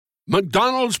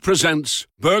McDonald's presents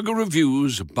Burger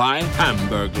Reviews by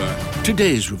Hamburglar.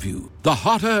 Today's review, the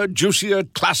hotter, juicier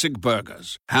classic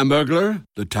burgers. Hamburglar,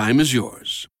 the time is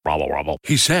yours. Robble, robble.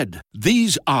 He said,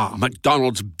 "These are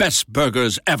McDonald's best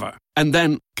burgers ever." And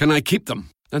then, "Can I keep them?"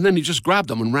 And then he just grabbed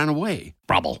them and ran away.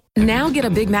 Robble. Now get a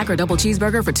Big Mac or double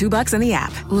cheeseburger for $2 in the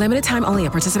app. Limited time only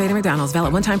at participating McDonald's.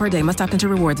 Valid one time per day. Must opt into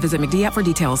rewards. Visit McD app for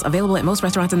details. Available at most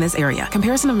restaurants in this area.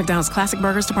 Comparison of McDonald's classic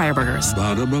burgers to prior burgers.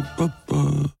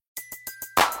 Ba-da-ba-ba-ba.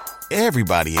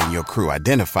 Everybody in your crew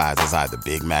identifies as either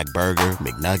Big Mac Burger,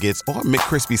 McNuggets, or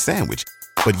McCrispy Sandwich.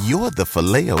 But you're the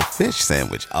Filet-O-Fish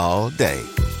Sandwich all day.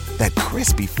 That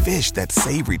crispy fish, that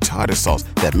savory tartar sauce,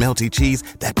 that melty cheese,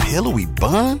 that pillowy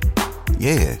bun.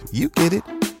 Yeah, you get it.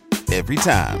 Every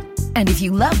time. And if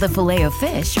you love the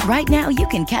Filet-O-Fish, right now you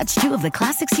can catch two of the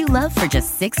classics you love for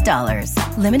just $6.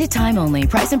 Limited time only.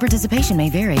 Price and participation may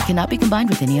vary. Cannot be combined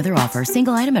with any other offer.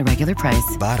 Single item at regular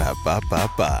price.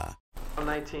 Ba-da-ba-ba-ba. I'm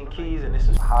 19 Keys, and this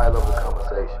is high-level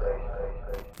conversation.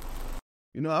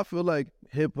 You know, I feel like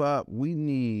hip-hop, we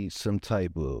need some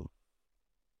type of,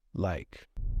 like,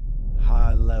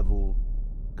 high-level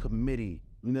committee.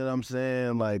 You know what I'm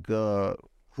saying? Like, who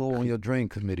on your dream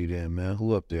committee then, man?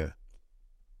 Who up there?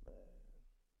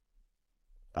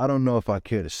 I don't know if I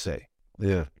care to say.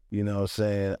 Yeah. You know what I'm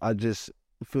saying? I just,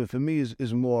 for me,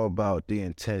 it's more about the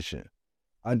intention.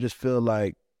 I just feel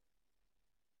like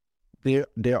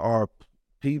there are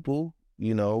people,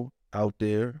 you know, out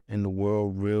there in the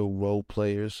world, real role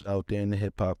players out there in the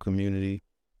hip-hop community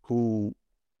who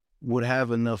would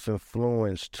have enough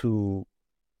influence to,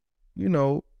 you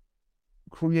know,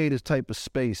 create a type of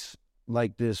space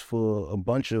like this for a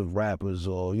bunch of rappers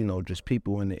or, you know, just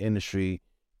people in the industry,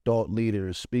 thought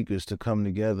leaders, speakers to come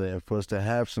together and for us to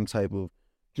have some type of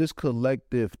just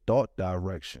collective thought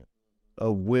direction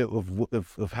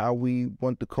of how we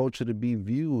want the culture to be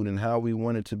viewed and how we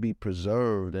want it to be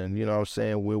preserved and, you know what I'm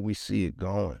saying, where we see it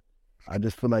going. I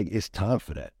just feel like it's time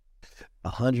for that.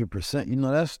 100%. You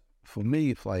know, that's, for me,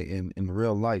 it's like in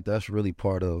real life, that's really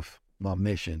part of my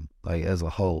mission, like as a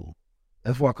whole.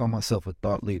 That's why I call myself a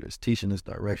thought leader. It's teaching this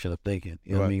direction of thinking.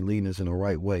 You know what I mean? Leading us in the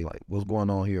right way. Like, what's going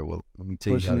on here? Well, let me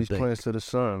tell you how to think. Pushing these plans to the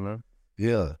sun, man.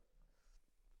 Yeah.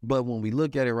 But when we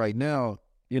look at it right now,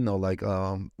 you know, like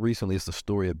recently it's the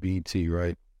story of BET,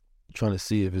 right? Trying to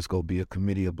see if it's going to be a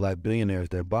committee of black billionaires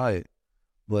that buy it.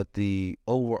 But the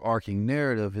overarching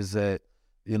narrative is that,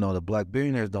 you know, the black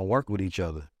billionaires don't work with each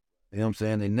other. You know what I'm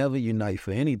saying? They never unite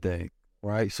for anything,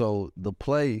 right? So the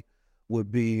play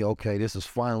would be, okay, this is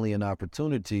finally an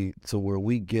opportunity to where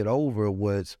we get over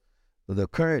what's the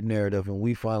current narrative and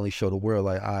we finally show the world,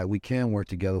 like, all right, we can work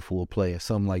together for a play. And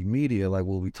something like media, like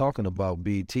what we're talking about,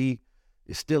 BET,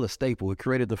 is still a staple. It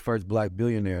created the first black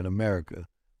billionaire in America.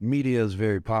 Media is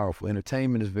very powerful.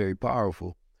 Entertainment is very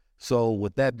powerful. So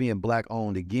with that being black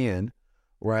owned again,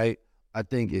 right, I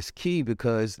think it's key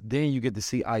because then you get to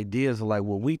see ideas of like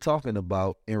what we talking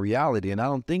about in reality. And I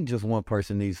don't think just one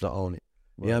person needs to own it.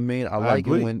 You know what I mean? I like it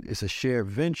when it's a shared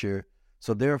venture.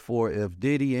 So therefore, if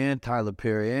Diddy and Tyler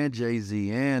Perry and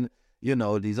Jay-Z and, you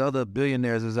know, these other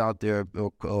billionaires is out there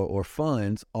or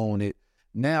funds own it,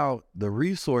 now the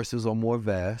resources are more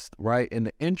vast, right? And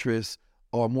the interests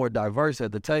are more diverse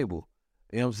at the table.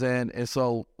 You know what I'm saying? And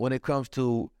so when it comes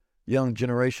to young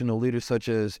generational leaders such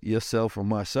as yourself or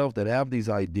myself that have these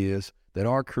ideas, that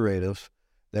are creatives,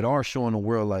 that are showing the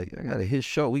world like, I got a hit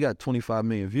show. We got 25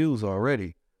 million views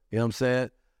already. You know what I'm saying?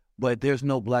 But there's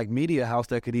no black media house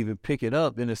that could even pick it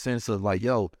up in the sense of like,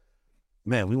 yo,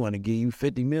 man, we want to give you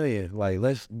 50 million. Like,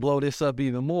 let's blow this up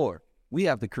even more. We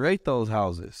have to create those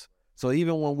houses. So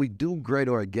even when we do great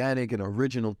organic and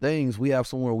original things, we have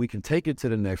somewhere we can take it to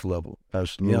the next level.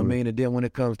 Absolutely. You know what I mean? And then when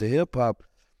it comes to hip hop,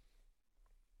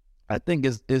 I think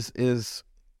is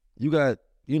you got,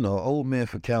 you know, old man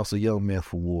for counsel, young man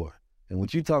for war. And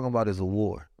what you're talking about is a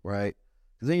war, right?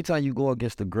 Because anytime you go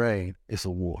against the grain, it's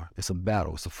a war, it's a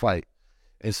battle, it's a fight.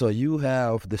 And so you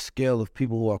have the scale of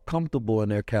people who are comfortable in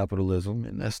their capitalism,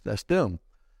 and that's them.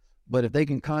 But if they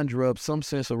can conjure up some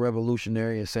sense of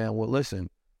revolutionary and saying, well, listen,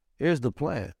 here's the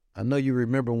plan. I know you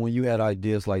remember when you had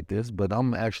ideas like this, but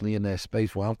I'm actually in that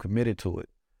space where I'm committed to it.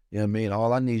 You know what I mean?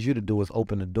 All I need you to do is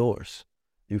open the doors.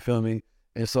 You feel me?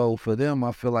 And so for them,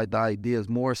 I feel like the idea is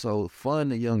more so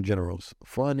fund the young generals,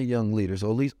 fund the young leaders,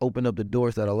 or at least open up the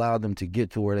doors that allow them to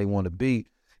get to where they want to be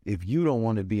if you don't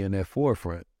want to be in that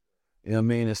forefront. You know what I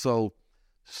mean? And so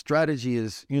strategy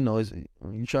is, you know,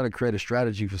 you try to create a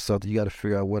strategy for something, you got to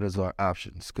figure out what is our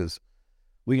options, because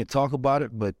we can talk about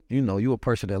it, but, you know, you're a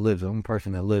person that lives it. I'm a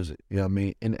person that lives it, you know what I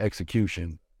mean, in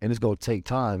execution. And it's going to take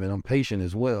time, and I'm patient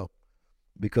as well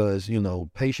because, you know,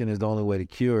 patient is the only way to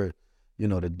cure,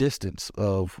 the distance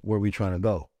of where we trying to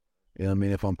go. You know what I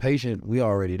mean? If I'm patient, we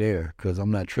already there because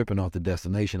I'm not tripping off the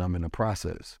destination. I'm in the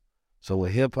process. So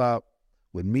with hip hop,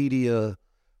 with media,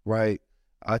 right,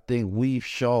 I think we've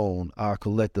shown our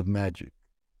collective magic.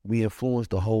 We influence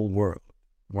the whole world,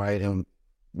 right? And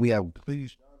we have,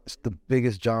 it's the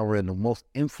biggest genre and the most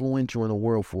influential in the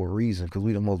world for a reason because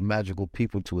we're the most magical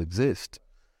people to exist.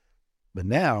 But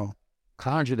now,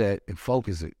 conjure that and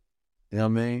focus it. You know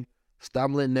what I mean?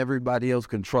 Stop letting everybody else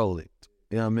control it.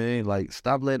 You know what I mean? Like,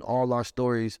 stop letting all our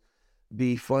stories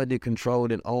be funded,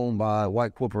 controlled, and owned by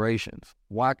white corporations.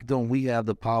 Why don't we have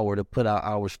the power to put out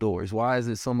our stories? Why is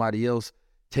it somebody else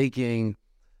taking,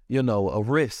 a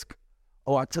risk?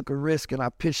 Oh, I took a risk and I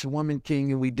pitched Woman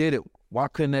King and we did it. Why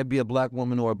couldn't that be a black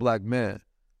woman or a black man?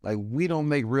 Like, we don't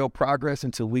make real progress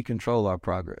until we control our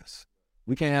progress.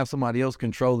 We can't have somebody else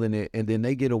controlling it and then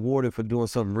they get awarded for doing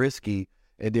something risky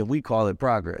and then we call it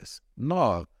progress.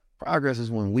 No, progress is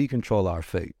when we control our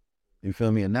fate. You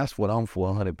feel me? And that's what I'm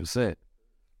for 100%.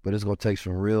 But it's going to take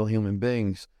some real human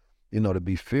beings, to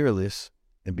be fearless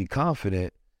and be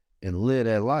confident and live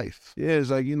that life. Yeah,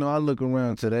 it's like, I look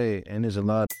around today and there's a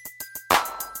lot.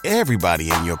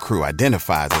 Everybody in your crew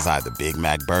identifies as either Big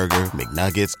Mac Burger,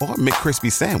 McNuggets, or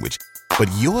McCrispy Sandwich. But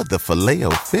you're the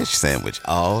Filet-O-Fish Sandwich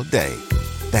all day.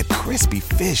 That crispy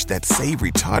fish, that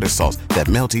savory tartar sauce, that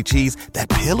melty cheese, that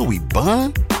pillowy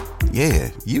bun.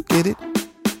 Yeah, you get it.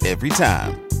 Every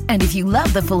time. And if you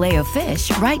love the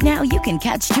Filet-O-Fish, right now you can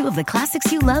catch 2 of the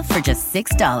classics you love for just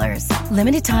 $6.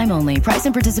 Limited time only. Price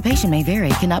and participation may vary.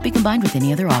 Cannot be combined with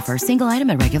any other offer. Single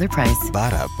item at regular price.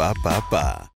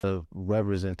 Ba-da-ba-ba-ba. The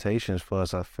representations for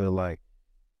us, I feel like,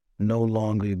 no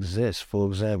longer exist. For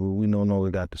example, we no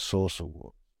longer got the Source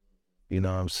Award. You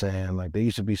know what I'm saying? Like, there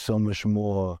used to be so much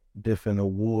more different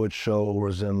award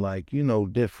shows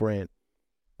and, different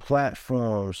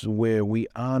platforms where we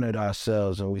honored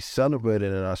ourselves and we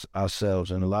celebrated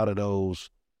ourselves, and a lot of those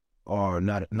are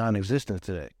non-existent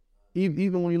today.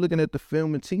 Even when you're looking at the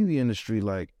film and TV industry,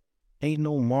 like, ain't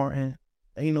no Martin,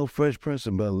 ain't no Fresh Prince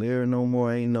of Bel-Air no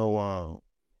more, ain't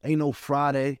no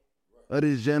Friday of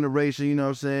this generation, you know what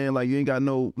I'm saying? Like, you ain't got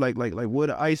no, like where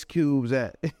the Ice Cubes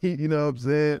at, you know what I'm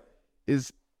saying?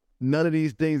 It's, none of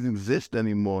these things exist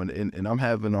anymore, and I'm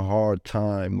having a hard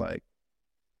time, like,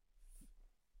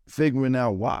 figuring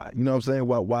out why. You know what I'm saying?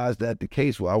 Why is that the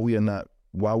case? Why we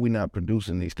not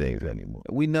producing these things anymore?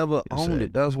 We never owned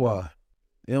it. That's why.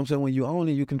 You know what I'm saying? When you own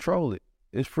it, you control it.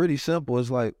 It's pretty simple. It's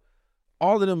like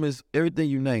all of them is everything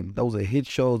you name. Those are hit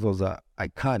shows. Those are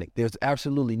iconic. There's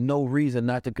absolutely no reason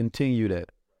not to continue that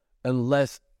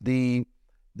unless the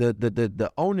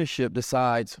ownership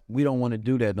decides we don't want to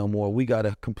do that no more. We got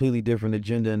a completely different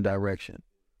agenda and direction.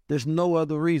 There's no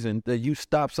other reason that you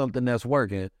stop something that's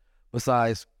working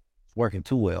besides working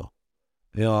too well.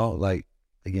 Like,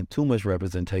 again, too much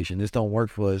representation. This don't work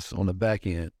for us on the back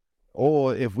end.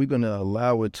 Or if we're going to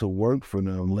allow it to work for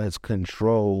them, let's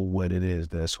control what it is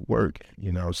that's working.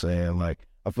 You know what I'm saying? Like,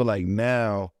 I feel like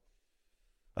now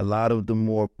a lot of the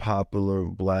more popular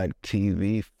black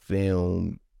TV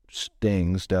film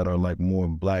things that are like more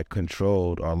black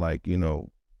controlled are like,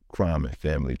 crime and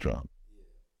family drama.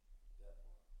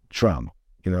 Trauma.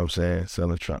 You know what I'm saying?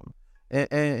 Selling trauma.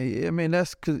 And I mean,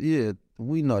 that's because,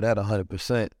 we know that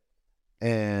 100%.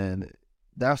 And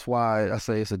that's why I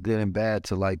say it's a good and bad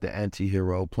to like the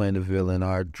anti-hero, playing the villain,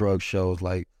 our drug shows,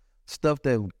 like stuff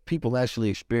that people actually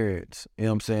experience. You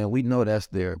know what I'm saying? We know that's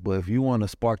there. But if you want to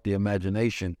spark the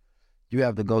imagination, you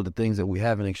have to go to things that we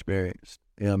haven't experienced.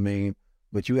 You know what I mean?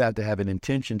 But you have to have an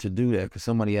intention to do that because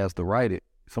somebody has to write it.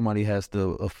 Somebody has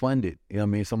to fund it. You know what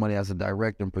I mean? Somebody has to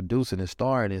direct and produce it and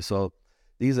star in it. So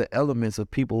these are elements of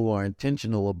people who are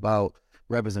intentional about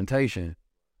representation,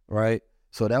 right?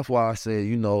 So that's why I said,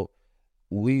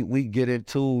 we get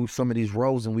into some of these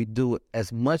roles and we do it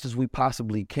as much as we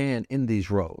possibly can in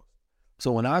these roles.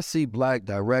 So when I see black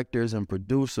directors and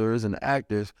producers and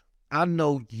actors, I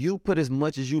know you put as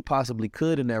much as you possibly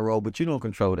could in that role, but you don't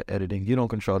control the editing. You don't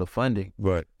control the funding.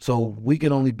 Right. So we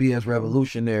can only be as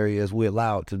revolutionary as we're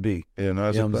allowed to be. Yeah,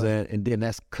 no, you know what I'm saying? And then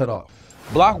that's cut off.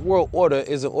 Block World Order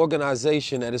is an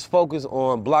organization that is focused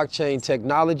on blockchain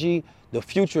technology, the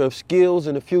future of skills,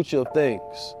 and the future of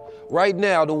things. Right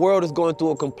now, the world is going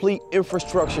through a complete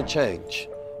infrastructure change,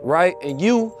 right? And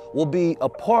you will be a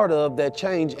part of that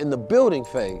change in the building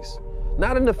phase.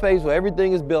 Not in the phase where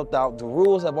everything is built out, the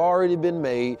rules have already been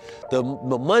made, the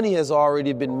money has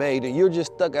already been made, and you're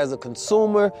just stuck as a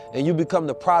consumer and you become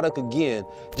the product again.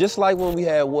 Just like when we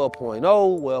had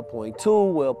Well.0,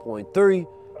 Well.2, Well.3,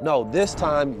 No, this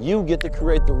time you get to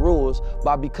create the rules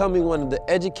by becoming one of the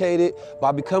educated,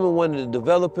 by becoming one of the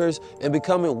developers, and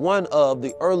becoming one of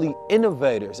the early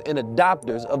innovators and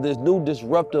adopters of this new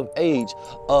disruptive age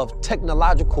of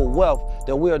technological wealth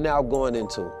that we are now going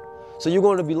into. So you're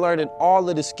going to be learning all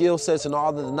of the skill sets and all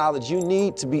of the knowledge you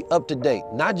need to be up to date.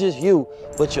 Not just you,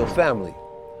 but your family,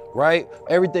 right?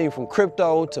 Everything from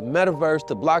crypto to metaverse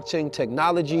to blockchain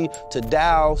technology to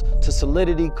DAOs to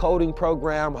Solidity coding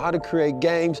program, how to create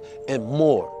games, and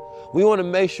more. We want to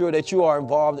make sure that you are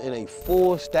involved in a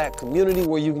full stack community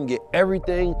where you can get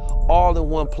everything all in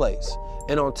one place.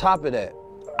 And on top of that,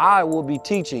 I will be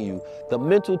teaching you the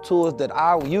mental tools that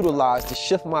I will utilize to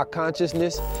shift my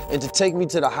consciousness and to take me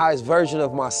to the highest version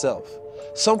of myself.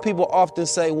 Some people often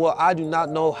say, well, I do not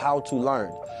know how to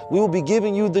learn. We will be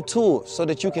giving you the tools so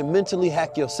that you can mentally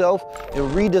hack yourself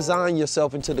and redesign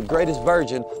yourself into the greatest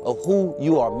version of who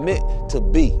you are meant to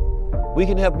be. We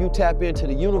can help you tap into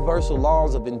the universal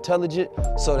laws of intelligence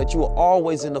so that you are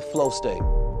always in the flow state.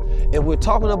 If we're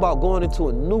talking about going into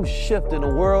a new shift in the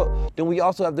world, then we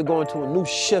also have to go into a new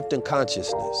shift in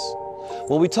consciousness.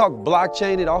 When we talk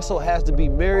blockchain, it also has to be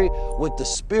married with the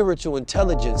spiritual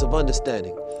intelligence of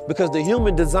understanding, because the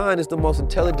human design is the most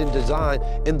intelligent design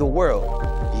in the world,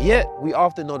 yet we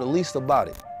often know the least about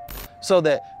it. So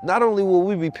that not only will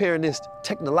we be pairing this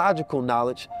technological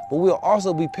knowledge, but we'll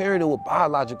also be pairing it with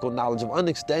biological knowledge of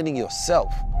understanding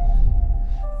yourself.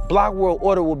 Block World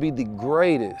Order will be the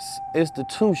greatest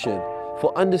institution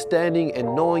for understanding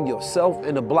and knowing yourself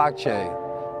in the blockchain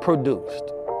produced.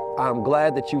 I'm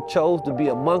glad that you chose to be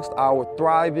amongst our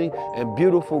thriving and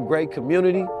beautiful, great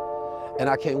community, and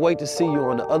I can't wait to see you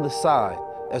on the other side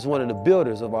as one of the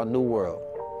builders of our new world.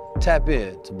 Tap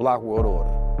in to Block World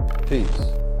Order. Peace.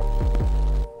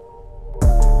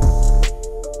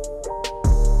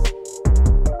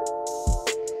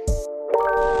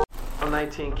 I'm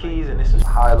 19 Keys, and this is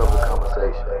High Level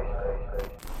Conversation.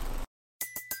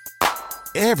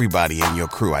 Everybody in your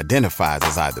crew identifies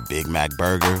as either Big Mac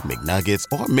Burger, McNuggets,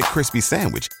 or McCrispy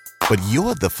Sandwich. But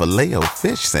you're the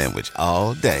Filet-O-Fish Sandwich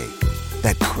all day.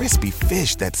 That crispy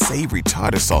fish, that savory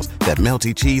tartar sauce, that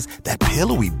melty cheese, that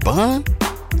pillowy bun.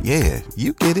 Yeah,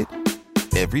 you get it.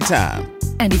 Every time.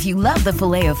 And if you love the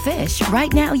Filet-O-Fish,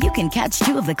 right now you can catch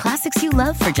two of the classics you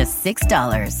love for just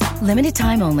 $6. Limited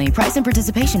time only. Price and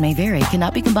participation may vary.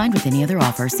 Cannot be combined with any other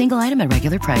offer. Single item at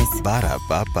regular price.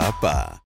 Ba-da-ba-ba-ba.